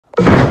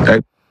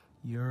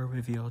Your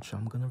review,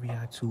 I'm gonna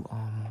react to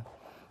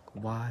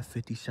why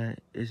 50 Cent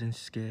isn't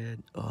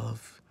scared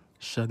of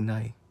Suge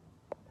Knight.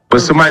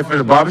 Was somebody from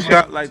the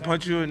barbershop like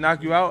punch you and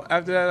knock you out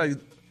after that? Like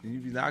you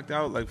be knocked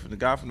out like from the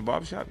guy from the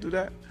barbershop do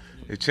that?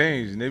 It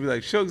changed and they be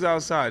like, Suge's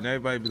outside, and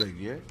everybody be like,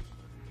 yeah.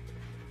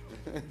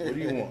 What do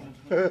you want?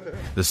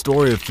 The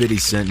story of 50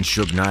 Cent and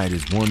Suge Knight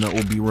is one that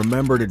will be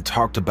remembered and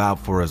talked about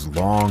for as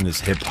long as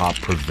hip-hop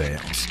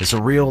prevails. It's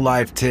a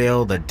real-life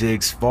tale that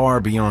digs far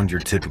beyond your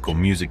typical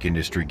music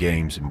industry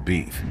games and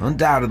beef.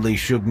 Undoubtedly,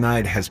 Suge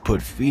Knight has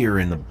put fear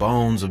in the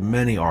bones of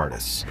many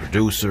artists,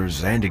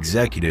 producers, and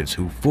executives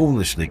who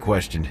foolishly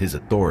questioned his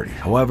authority.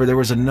 However, there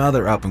was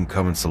another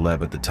up-and-coming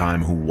celeb at the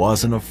time who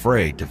wasn't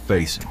afraid to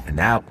face him, and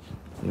now...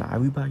 Nah,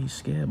 everybody's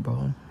scared,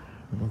 bro.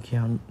 You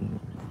can't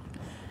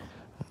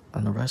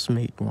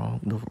underestimate the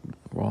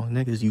wrong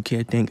niggas. You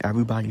can't think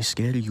everybody's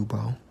scared of you,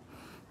 bro.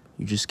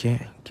 You just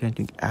can't. You can't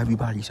think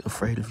everybody's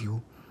afraid of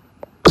you.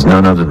 It's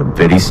none other than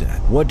 50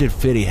 Cent. What did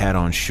 50 had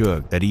on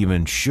Suge that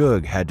even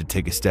Suge had to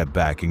take a step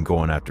back in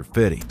going after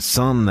 50?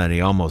 Something that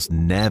he almost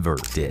never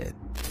did.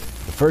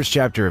 The first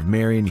chapter of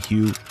Marion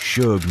Hugh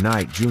Suge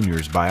Knight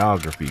Jr.'s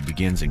biography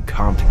begins in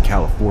Compton,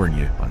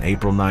 California on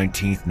April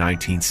 19,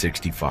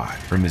 1965.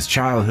 From his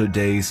childhood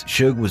days,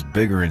 Suge was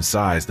bigger in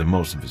size than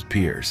most of his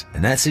peers,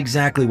 and that's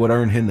exactly what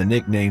earned him the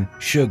nickname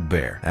Suge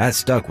Bear. That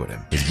stuck with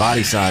him. His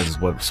body size is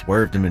what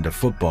swerved him into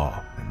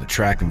football, the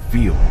track and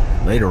field.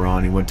 Later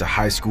on, he went to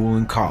high school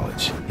and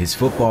college. His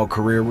football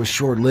career was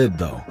short-lived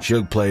though.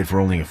 Suge played for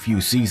only a few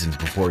seasons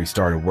before he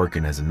started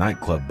working as a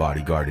nightclub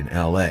bodyguard in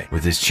LA.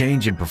 With his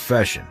change in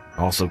profession,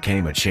 also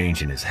came a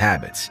change in his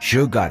habits.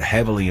 Suge got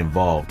heavily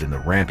involved in the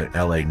rampant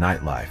LA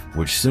nightlife,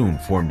 which soon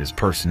formed his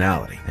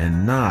personality,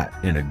 and not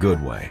in a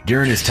good way.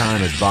 During his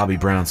time as Bobby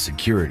Brown's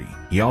security,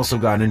 he also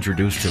got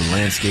introduced to the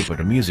landscape of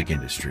the music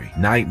industry.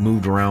 Knight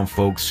moved around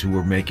folks who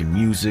were making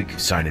music,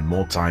 signing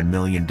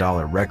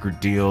multi-million-dollar record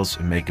deals,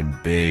 and making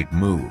big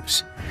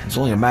moves. It's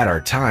only a matter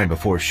of time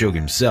before Suge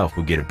himself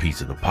would get a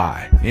piece of the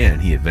pie, and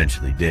he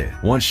eventually did.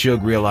 Once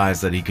Suge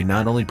realized that he could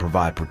not only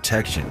provide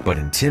protection, but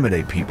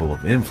intimidate people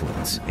of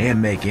influence, and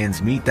make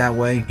ends meet that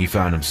way, he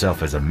found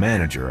himself as a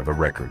manager of a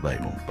record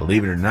label.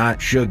 Believe it or not,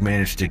 Suge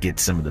managed to get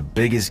some of the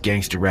biggest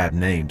gangster rap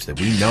names that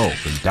we know,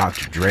 from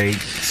Dr. Dre,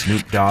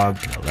 Snoop Dogg,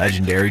 and the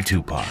legendary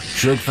Tupac.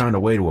 Suge found a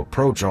way to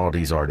approach all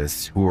these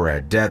artists who were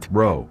at death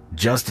row,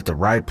 just at the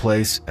right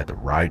place at the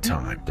right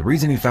time. The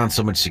reason he found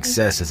so much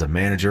success as a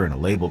manager and a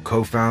label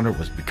co-founder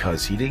was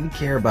because he didn't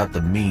care about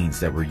the means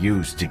that were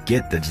used to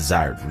get the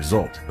desired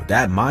result. With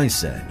that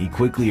mindset, he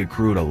quickly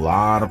accrued a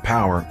lot of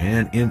power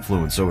and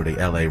influence over the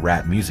LA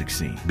rap music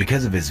scene.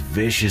 Because of his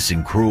vicious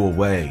and cruel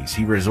ways,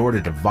 he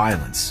resorted to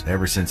violence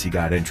ever since he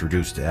got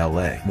introduced to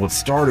LA. What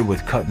started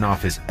with cutting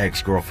off his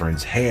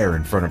ex-girlfriend's hair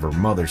in front of her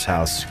mother's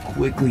house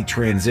quickly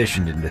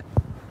transitioned into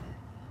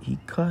He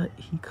cut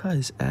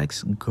his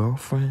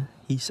ex-girl's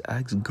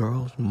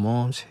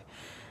mom's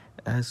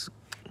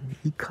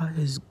he cut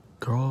his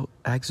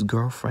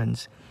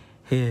ex-girlfriend's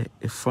hair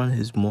in front of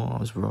his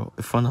mom's, bro.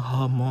 In front of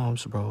her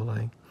mom's, bro.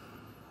 Like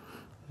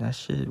that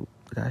shit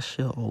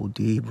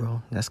OD,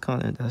 bro. That's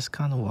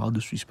kinda wild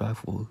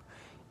disrespectful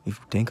if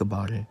you think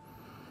about it.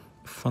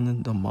 In front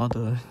of the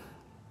mother,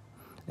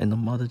 and the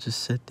mother just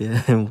sit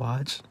there and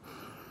watch.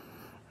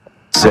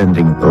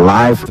 sending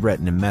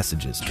life-threatening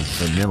messages to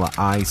Vanilla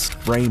Ice,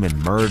 framing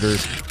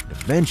murders, and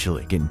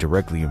eventually getting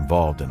directly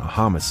involved in a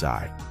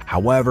homicide.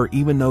 However,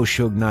 even though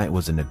Suge Knight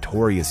was a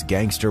notorious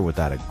gangster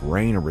without a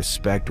grain of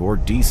respect or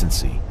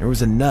decency, there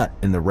was a nut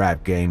in the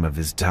rap game of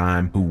his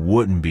time who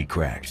wouldn't be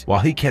cracked.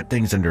 While he kept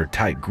things under a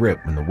tight grip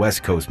in the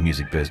West Coast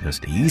music business,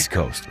 the East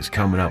Coast was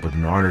coming up with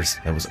an artist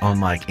that was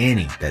unlike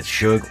any that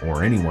Suge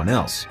or anyone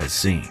else has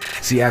seen.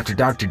 See, after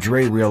Dr.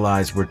 Dre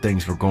realized where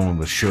things were going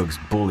with Suge's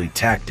bully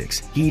tactics,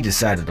 he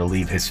decided to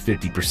leave his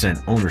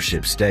 50%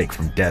 ownership stake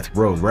from Death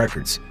Row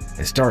Records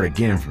and start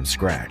again from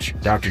scratch.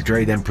 Dr.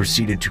 Dre then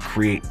proceeded to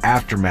create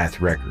Aftermath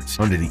Records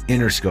under the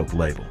Interscope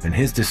label, and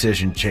his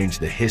decision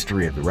changed the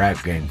history of the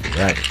rap game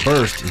forever.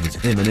 First, it was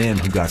Eminem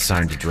who got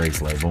signed to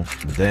Dre's label,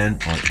 but then,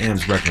 on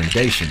M's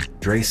recommendation,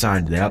 Dre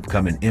signed the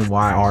upcoming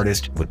NY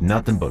artist with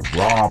nothing but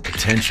raw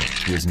potential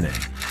to his name,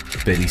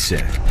 50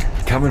 Cent.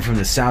 Coming from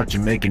the South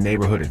Jamaican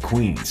neighborhood of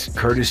Queens,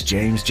 Curtis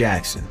James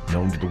Jackson,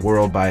 known to the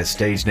world by his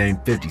stage name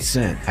 50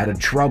 Cent, had a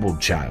troubled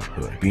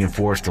childhood. Being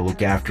forced to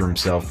look after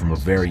himself from a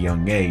very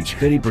young age,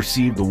 50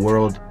 perceived the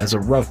world as a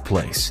rough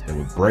place that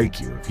would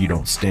break you if you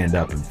don't stand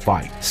up and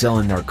fight.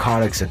 Selling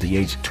narcotics at the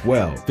age of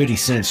 12, 50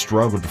 Cent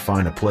struggled to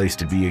find a place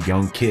to be a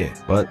young kid,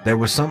 but there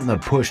was something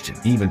that pushed him,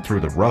 even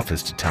through the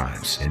roughest of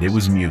times, and it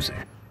was music.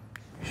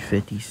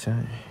 50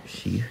 Cent,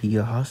 he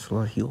a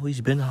hustler. He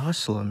always been a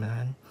hustler,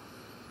 man.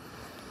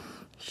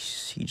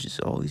 He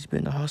just always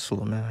been a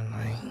hustler, man.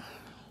 Like,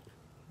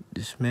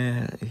 this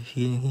man,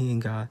 he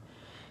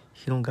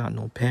don't got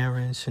no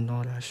parents and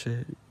all that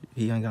shit.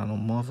 He ain't got no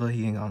mother,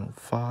 he ain't got no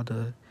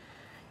father.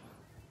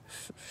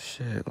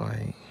 Shit,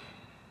 like,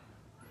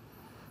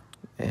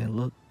 and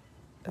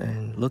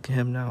look at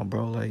him now,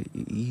 bro. Like,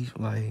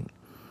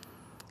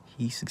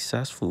 he's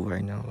successful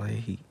right now.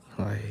 Like,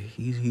 Like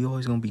he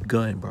always gonna be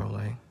good, bro.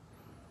 Like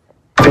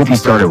 50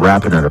 started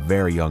rapping at a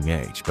very young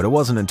age, but it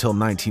wasn't until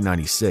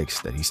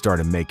 1996 that he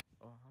started making.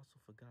 oh, I also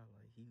forgot.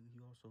 Like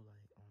he also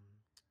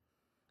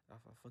like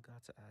I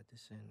forgot to add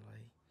this in.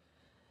 Like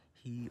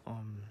he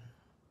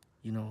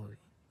you know,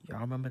 y'all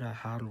remember that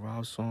Hot and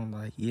Wild song?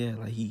 Like yeah,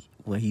 like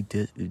when he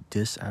did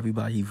diss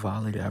everybody, he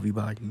violated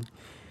everybody.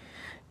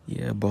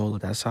 Yeah, bro,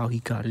 that's how he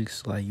got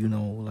his like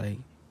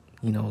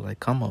like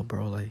come up,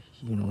 bro. Like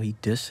he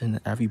dissing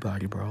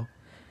everybody, bro.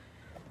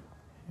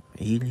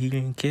 He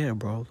didn't care,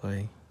 bro.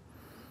 Like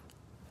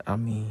I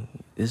mean,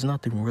 there's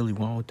nothing really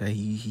wrong with that.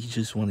 He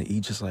just want to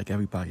eat just like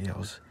everybody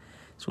else.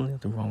 There's really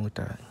nothing wrong with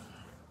that.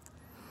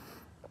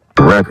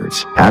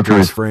 Records. After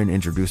his friend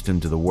introduced him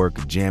to the work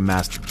of Jam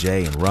Master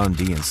Jay and Run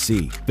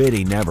DMC,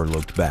 50 never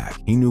looked back.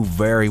 He knew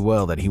very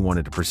well that he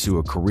wanted to pursue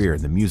a career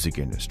in the music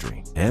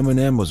industry.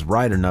 Eminem was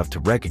right enough to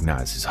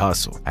recognize his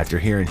hustle. After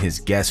hearing his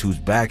Guess Who's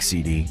Back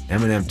CD,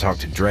 Eminem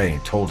talked to Dre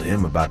and told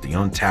him about the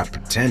untapped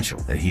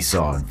potential that he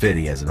saw in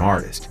 50 as an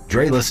artist.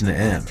 Dre listened to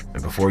M,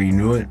 and before you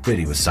knew it,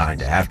 50 was signed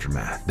to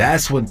Aftermath.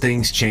 That's when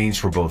things changed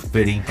for both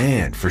 50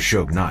 and for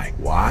Suge Knight.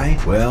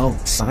 Why? Well,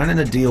 signing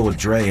a deal with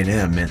Dre and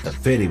M meant that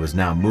 50 was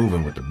now moving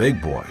with the big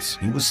boys.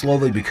 He was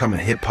slowly becoming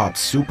a hip-hop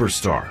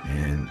superstar,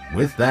 and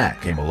with that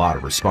came a lot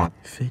of response.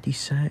 50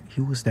 Cent, he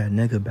was that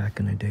nigga back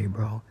in the day,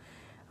 bro.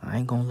 I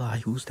ain't gonna lie,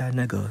 he was that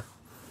nigga.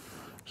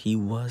 He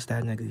was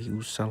that nigga. He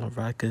was selling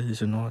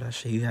records and all that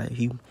shit.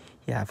 He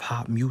have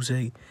hot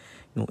music,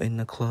 in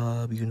the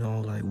club,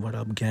 like What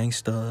Up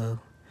Gangsta,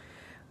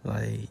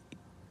 like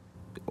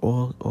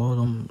all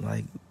them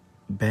like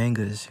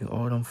bangers,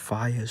 all them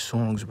fire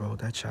songs, bro.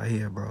 That y'all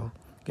hear, bro.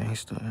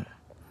 Gangsta.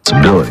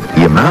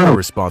 The amount of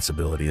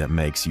responsibility that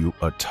makes you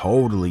a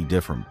totally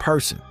different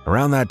person.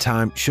 Around that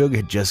time, Suge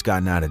had just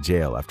gotten out of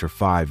jail after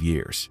 5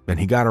 years, and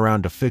he got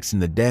around to fixing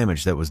the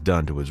damage that was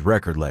done to his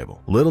record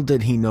label. Little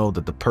did he know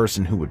that the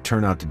person who would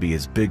turn out to be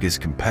his biggest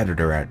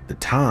competitor at the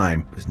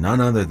time was none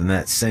other than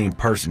that same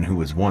person who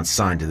was once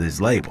signed to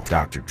his label,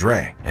 Dr.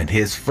 Dre, and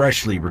his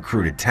freshly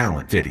recruited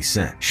talent, 50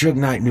 Cent. Suge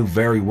Knight knew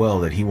very well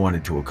that he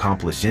wanted to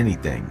accomplish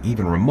anything,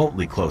 even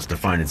remotely close to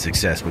finding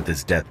success with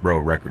his Death Row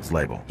Records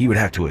label. He would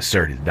have to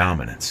assert his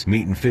dominance.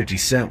 Meeting 50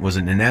 Cent was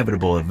an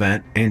inevitable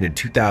event, and in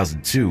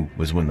 2002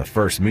 was when the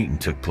first meeting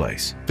took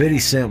place. 50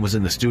 Cent was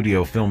in the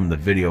studio filming the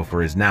video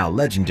for his now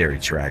legendary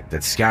track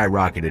that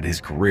skyrocketed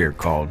his career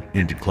called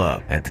Into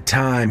Club. At the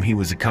time, he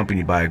was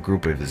accompanied by a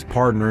group of his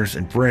partners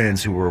and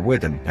friends who were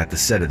with him at the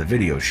set of the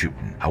video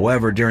shooting.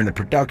 However, during the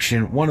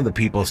production, one of the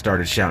people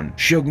started shouting,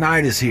 "Suge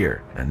Knight is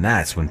here!" And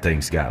that's when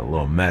things got a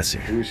little messy.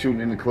 We were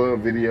shooting in the club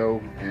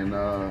video, and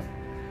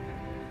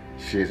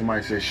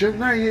somebody said, "Suge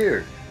Knight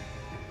here."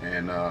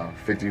 And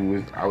 50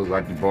 I was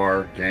at the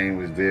bar, Game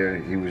was there,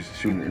 he was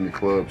shooting in the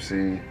club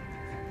scene,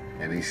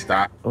 and he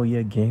stopped. Oh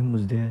yeah, Game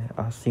was there.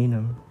 I seen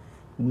him.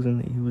 He was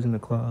in the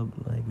club,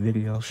 like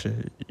video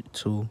shit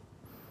too.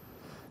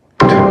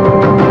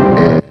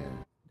 That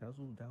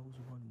was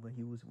one when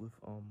he was with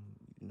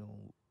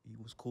he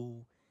was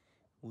cool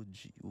with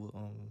G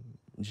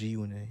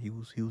Unit. He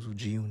was with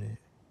G Unit.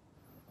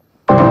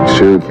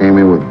 Suge came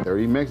in with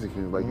 30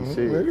 Mexicans, like you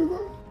said,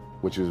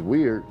 which was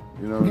weird,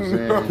 you know what I'm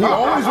saying? He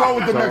always wrong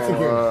with the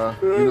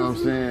Mexicans. You know what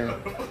I'm saying?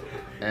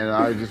 And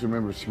I just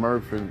remember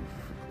Smurf and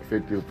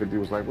 50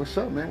 was like, "What's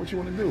up, man? What you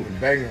want to do?"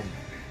 Bang him.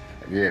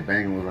 Yeah,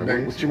 Bang was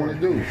like, what you want to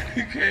do?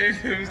 He came,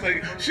 he was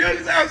like,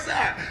 "Suge's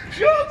outside!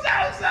 Suge's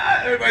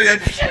outside!" Everybody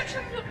like, "Shit!"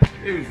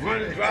 He was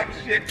running, dropping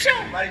shit.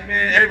 Like,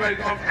 man, everybody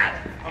going,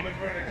 I'm in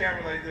front of the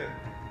camera like this.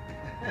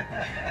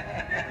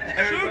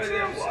 Everybody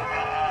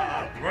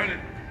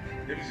running.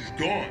 It was just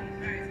gone.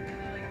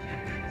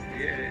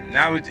 Yeah,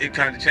 now it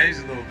kind of changed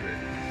a little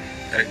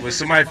bit. Like when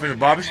somebody from the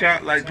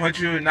barbershop like punch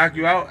you and knock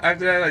you out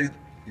after that, like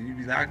you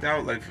be knocked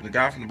out, like from the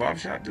guy from the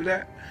barbershop do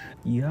that?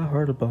 Yeah, I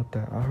heard about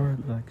that. I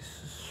heard like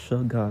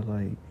Suge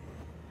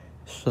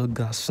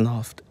got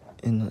snuffed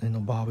in the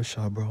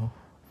barbershop, bro.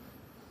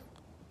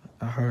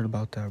 I heard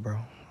about that, bro.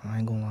 I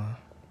ain't gonna lie.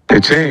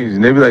 It changed,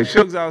 and they be like,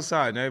 "Suge's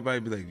outside," and everybody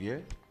be like, "Yeah."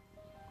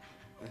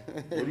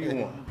 What do you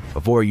want?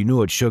 Before you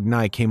knew it, Suge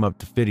Knight came up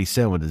to 50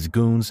 Cent with his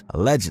goons.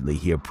 Allegedly,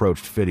 he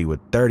approached 50 with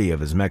 30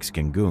 of his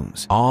Mexican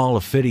goons. All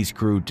of 50's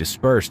crew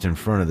dispersed in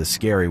front of the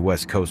scary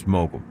West Coast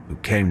mogul, who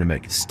came to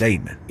make a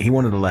statement. He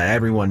wanted to let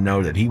everyone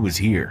know that he was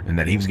here and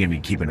that he was going to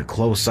be keeping a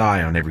close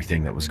eye on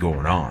everything that was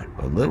going on.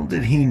 But little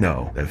did he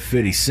know that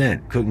 50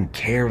 Cent couldn't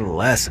care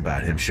less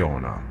about him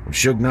showing up. When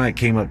Suge Knight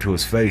came up to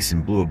his face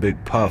and blew a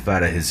big puff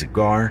out of his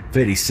cigar,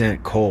 50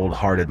 Cent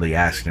cold-heartedly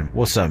asked him,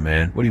 "What's up,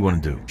 man? What do you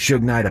want to do?"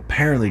 Suge Knight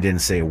apparently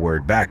didn't say a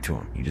word back to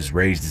him. He just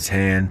raised his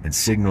hand and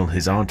signaled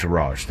his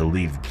entourage to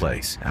leave the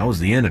place. That was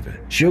the end of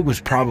it. Suge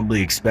was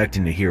probably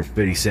expecting to hear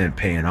 50 Cent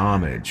paying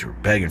homage or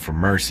begging for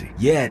mercy.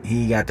 Yet,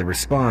 he got the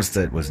response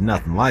that was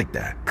nothing like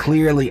that.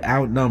 Clearly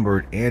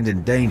outnumbered and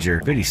in danger,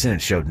 50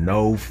 Cent showed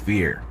no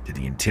fear to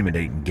the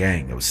intimidating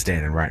gang that was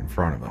standing right in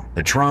front of him.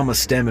 The trauma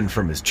stemming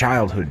from his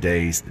childhood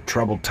days, the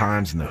troubled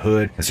times in the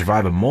hood, and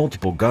surviving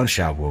multiple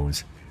gunshot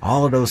wounds,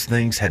 all of those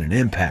things had an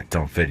impact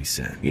on 50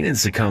 Cent. He didn't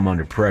succumb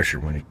under pressure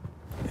when he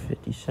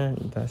 50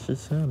 Cent, that's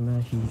just him,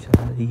 man.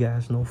 He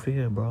has no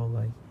fear, bro.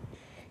 Like,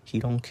 he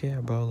don't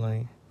care, bro.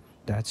 Like,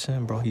 that's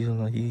him, bro. He's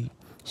gonna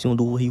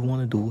do what he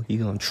wanna do.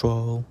 He's gonna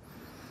troll.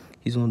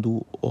 He's gonna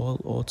do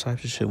all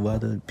types of shit,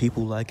 whether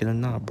people like it or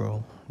not,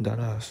 bro. That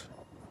us.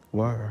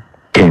 Word.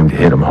 Came to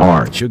hit him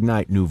hard. Suge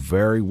Knight knew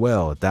very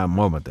well at that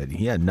moment that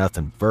he had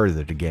nothing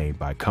further to gain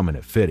by coming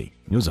at Fitty.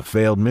 It was a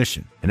failed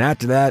mission. And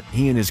after that,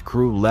 he and his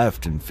crew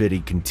left and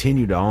Fitty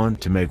continued on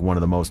to make one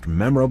of the most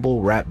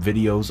memorable rap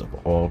videos of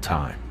all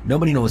time.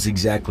 Nobody knows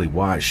exactly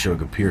why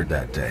Suge appeared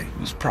that day.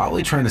 He was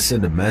probably trying to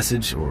send a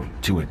message or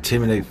to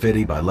intimidate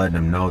Fitty by letting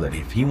him know that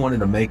if he wanted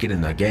to make it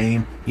in the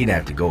game, he'd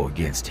have to go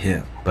against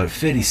him. But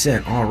 50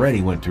 Cent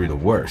already went through the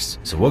worst,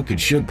 so what could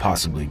Suge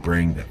possibly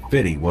bring that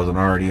Fitty wasn't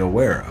already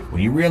aware of?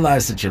 When you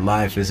realize that your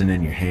life isn't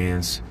in your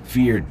hands,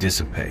 fear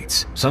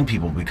dissipates. Some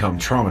people become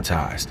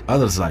traumatized.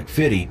 Others, like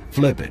Fitty,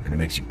 flip it, and it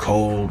makes you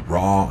cold,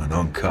 raw, and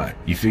uncut.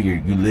 You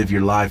figure you live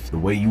your life the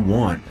way you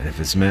want, and if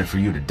it's meant for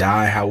you to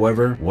die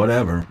however,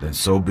 whatever, then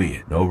so be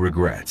it. No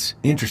regrets.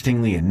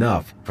 Interestingly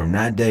enough, from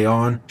that day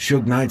on,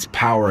 Suge Knight's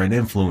power and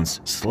influence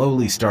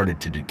slowly started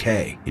to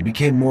decay. He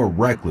became more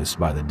reckless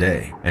by the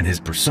day, and his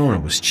persona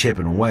was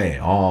chipping away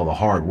at all the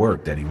hard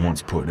work that he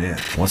once put in.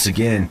 Once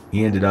again,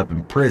 he ended up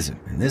in prison,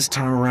 and this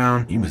time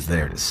around, he was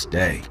there to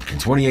stay. In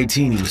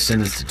 2018, he was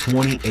sentenced to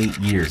 28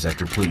 years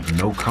after pleading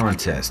no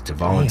contest to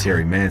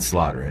voluntary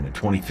manslaughter in a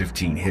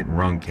 2015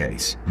 hit-and-run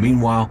case.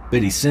 Meanwhile,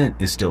 50 Cent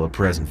is still a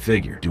present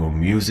figure, doing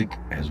music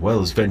as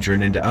well as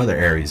venturing into other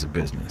areas of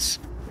business.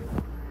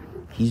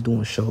 He's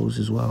doing shows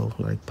as well,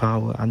 like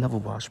Power. I never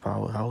watched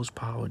Power. How was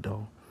Power,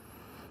 though?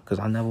 Because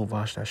I never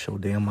watched that show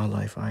day in my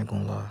life, I ain't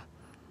gonna lie.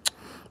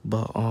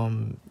 But,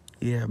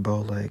 yeah,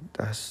 bro, like,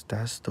 that's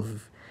the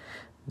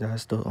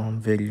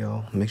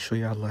video. Make sure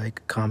y'all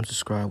like, comment,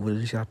 subscribe. What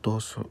is y'all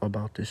thoughts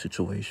about this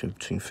situation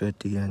between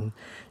 50 and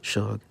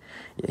Suge?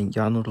 And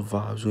y'all know the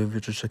vibes. Whoever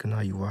you're checking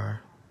out, you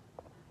are.